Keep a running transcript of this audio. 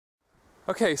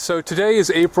Okay, so today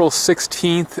is April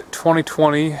 16th,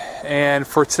 2020, and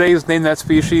for today's Name That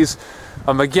Species,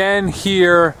 I'm again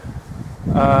here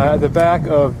at the back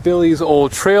of Billy's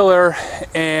old trailer,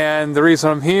 and the reason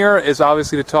I'm here is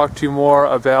obviously to talk to you more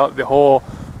about the whole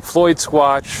Floyd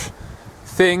Squatch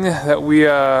thing that we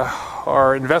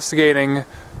are investigating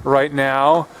right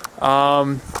now.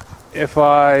 If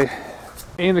I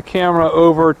aim the camera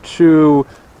over to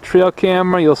trail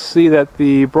camera, you'll see that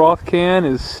the broth can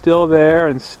is still there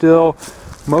and still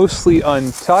mostly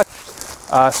untouched.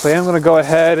 So I am going to go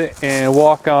ahead and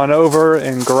walk on over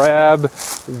and grab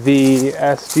the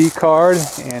SD card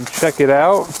and check it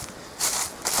out.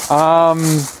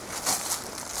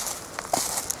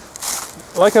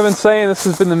 Like I've been saying, this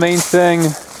has been the main thing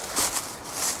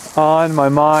on my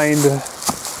mind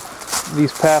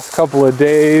these past couple of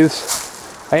days.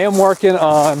 I am working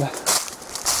on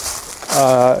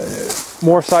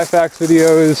more Sci-Fax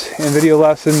videos and video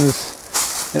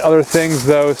lessons and other things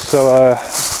though, so I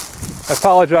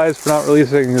apologize for not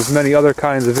releasing as many other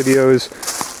kinds of videos,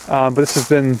 but this has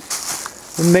been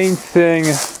the main thing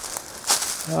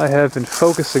I have been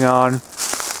focusing on.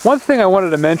 One thing I wanted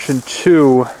to mention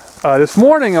too, this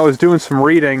morning I was doing some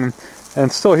reading, and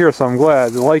it's still here, so I'm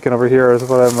glad. The lichen over here is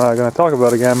what I'm going to talk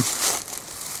about again.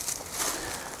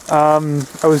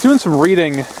 I was doing some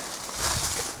reading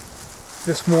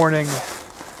this morning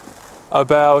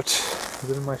about, is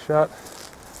it in my shot?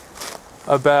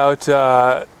 About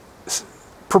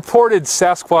purported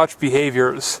Sasquatch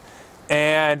behaviors,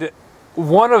 and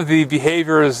one of the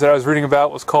behaviors that I was reading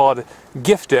about was called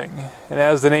gifting, and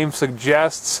as the name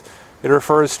suggests, it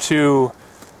refers to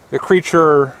the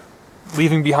creature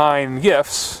leaving behind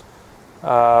gifts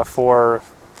for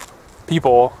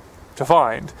people to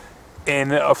find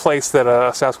in a place that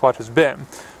a Sasquatch has been.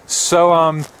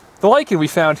 So the lichen we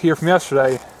found here from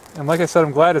yesterday, and like I said,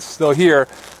 I'm glad it's still here.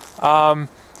 When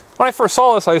I first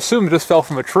saw this, I assumed it just fell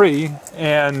from a tree,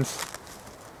 and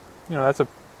you know, that's a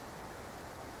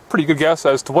pretty good guess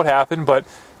as to what happened. But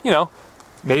you know,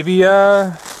 maybe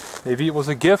it was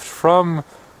a gift from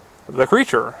the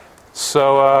creature.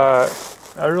 So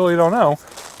I really don't know.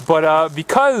 But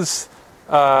because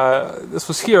this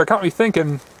was here, it got me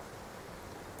thinking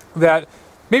that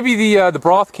maybe the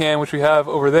broth can, which we have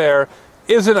over there,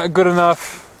 isn't a good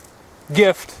enough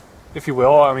gift, if you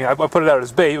will. I mean, I put it out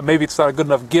as bait, but maybe it's not a good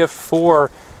enough gift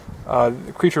for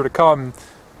the creature to come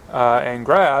and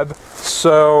grab.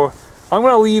 So I'm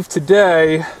going to leave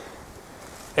today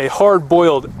a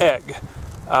hard-boiled egg.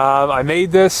 I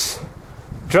made this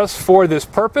just for this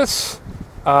purpose,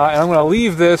 and I'm going to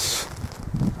leave this,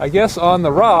 I guess, on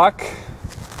the rock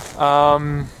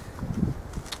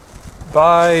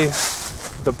by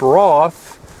the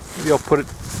broth. Maybe I'll put it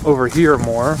over here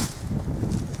more.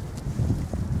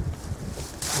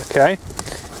 Okay,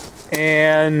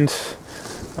 and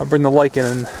I'll bring the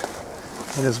lichen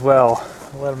in as well.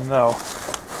 I'll let them know.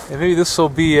 And maybe this will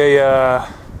be a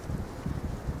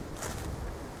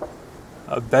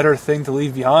better thing to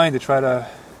leave behind to try to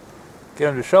get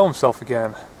him to show himself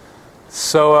again.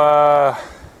 So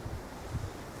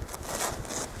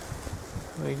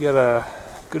let me get a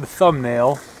good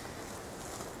thumbnail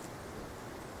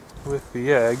with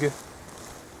the egg.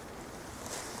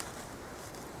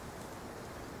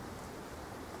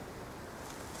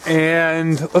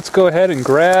 And let's go ahead and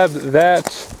grab that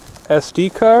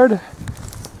SD card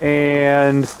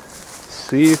and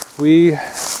see if we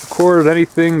recorded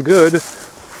anything good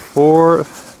for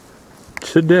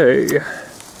today.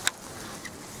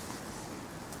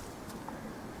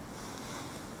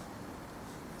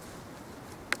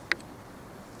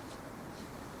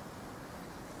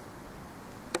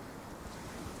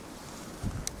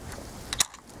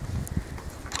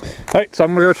 Alright, so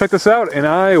I'm going to go check this out, and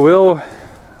I will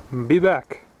be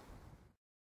back.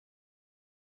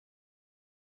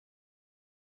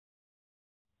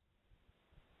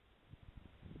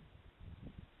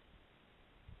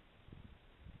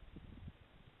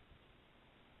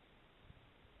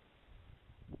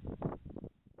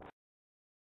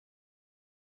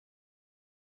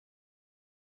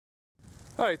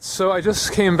 Alright, so I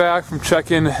just came back from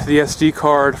checking the SD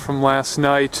card from last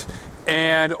night,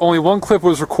 and only one clip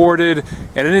was recorded,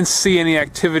 and I didn't see any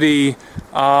activity.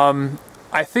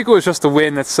 I think it was just the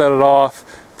wind that set it off,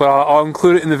 but I'll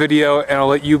include it in the video, and I'll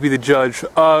let you be the judge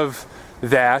of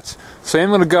that. So I'm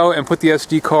going to go and put the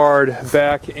SD card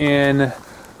back in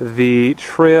the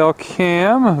trail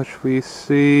cam, which we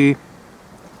see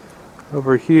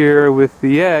over here with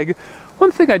the egg.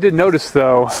 One thing I did notice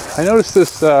though, I noticed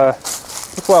this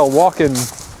while walking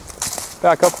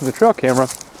back up from the trail camera.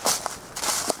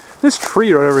 This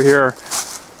tree right over here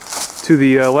to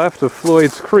the left of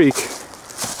Floyd's Creek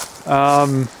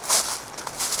Okay,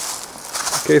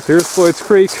 so here's Floyd's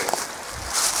Creek,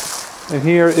 and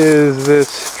here is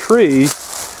this tree.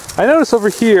 I noticed over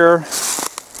here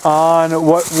on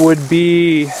what would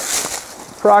be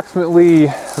approximately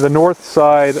the north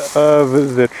side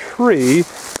of the tree,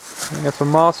 I got some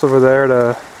moss over there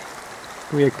to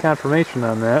give me a confirmation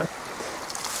on that.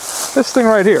 This thing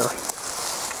right here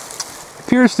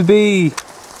appears to be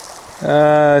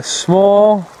a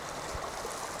small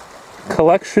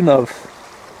collection of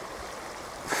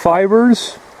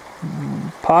fibers,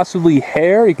 possibly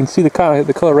hair. You can see the kind of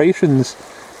the colorations.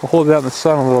 I'll hold it out in the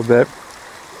sun a little bit.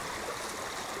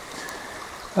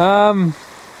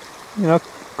 You know,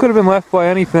 could have been left by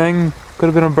anything. Could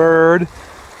have been a bird.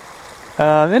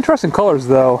 Interesting colors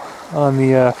though on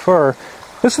the fur.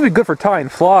 This would be good for tying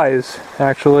flies,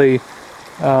 actually.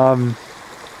 'Cause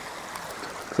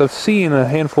I've seen a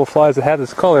handful of flies that have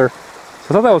this color, so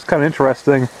I thought that was kind of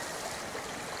interesting.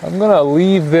 I'm gonna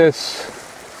leave this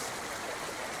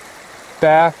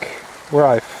back where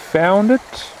I found it.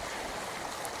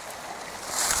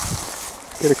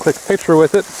 Get a quick picture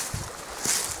with it.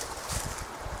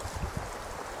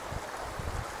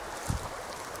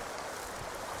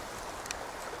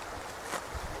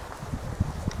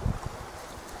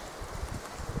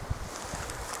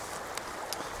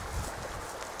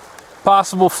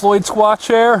 Possible Floyd Squatch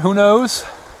hair, who knows?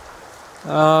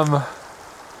 Yeah,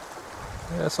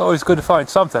 it's always good to find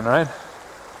something, right?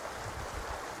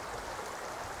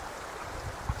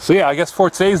 So yeah, I guess for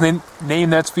today's name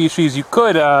that species, you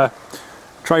could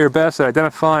try your best at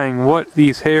identifying what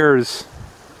these hairs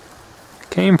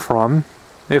came from,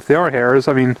 if they are hairs.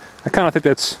 I mean, I kind of think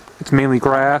it's mainly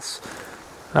grass,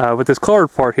 but this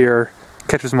colored part here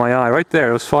catches my eye. Right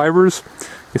there, those fibers.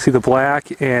 You see the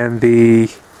black and the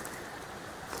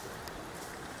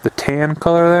tan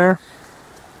color there.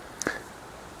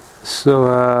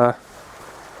 So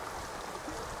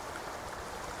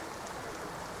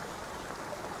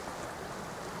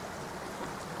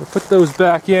we'll put those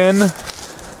back in.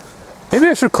 Maybe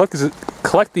I should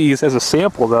collect these as a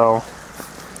sample though.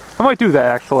 I might do that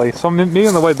actually. So maybe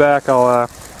on the way back I'll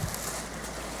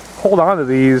hold on to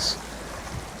these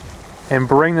and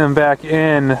bring them back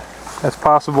in as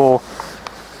possible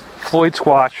Floyd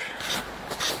Squatch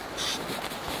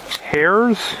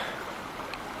hairs.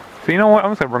 So you know what,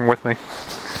 I'm just going to bring them with me.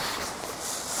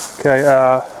 Okay,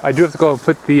 I do have to go and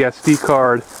put the SD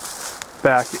card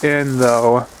back in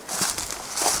though.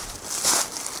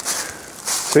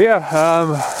 So yeah,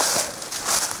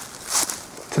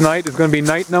 tonight is going to be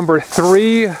night number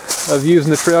 3 of using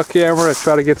the trail camera to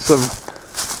try to get some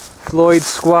Floyd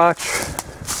Squatch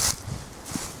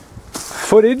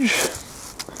footage.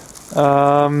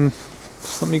 So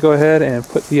let me go ahead and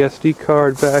put the SD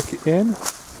card back in.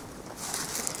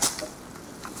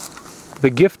 The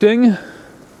gifting,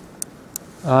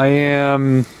 I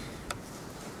am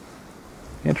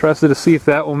interested to see if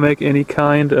that will make any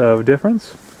kind of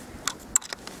difference.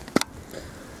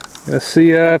 Let's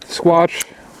see if Squatch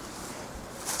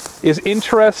is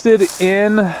interested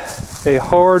in a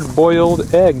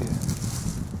hard-boiled egg.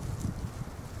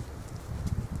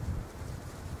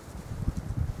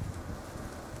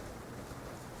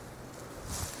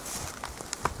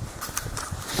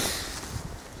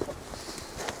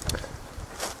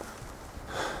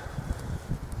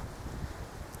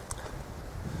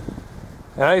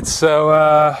 Alright,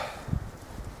 so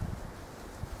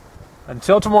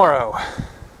until tomorrow.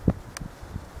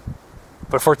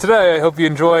 But for today, I hope you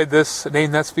enjoyed this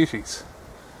Name That Species.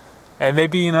 And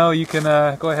maybe, you know, you can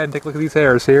go ahead and take a look at these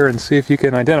hairs here and see if you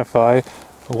can identify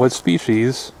what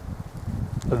species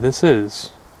this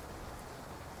is.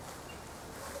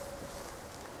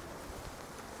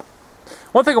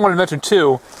 One thing I wanted to mention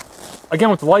too, again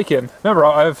with the lichen, remember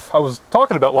I was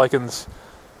talking about lichens,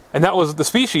 and that was the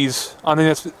species on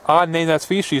Name That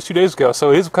Species 2 days ago,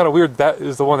 so it is kind of weird that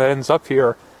is the one that ends up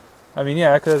here. I mean,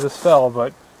 yeah, it could have just fell,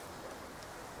 but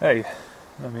hey,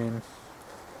 I mean,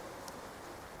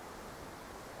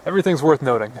 everything's worth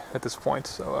noting at this point,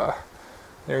 so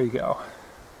there you go.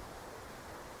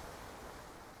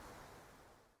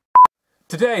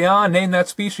 Today on Name That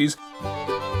Species,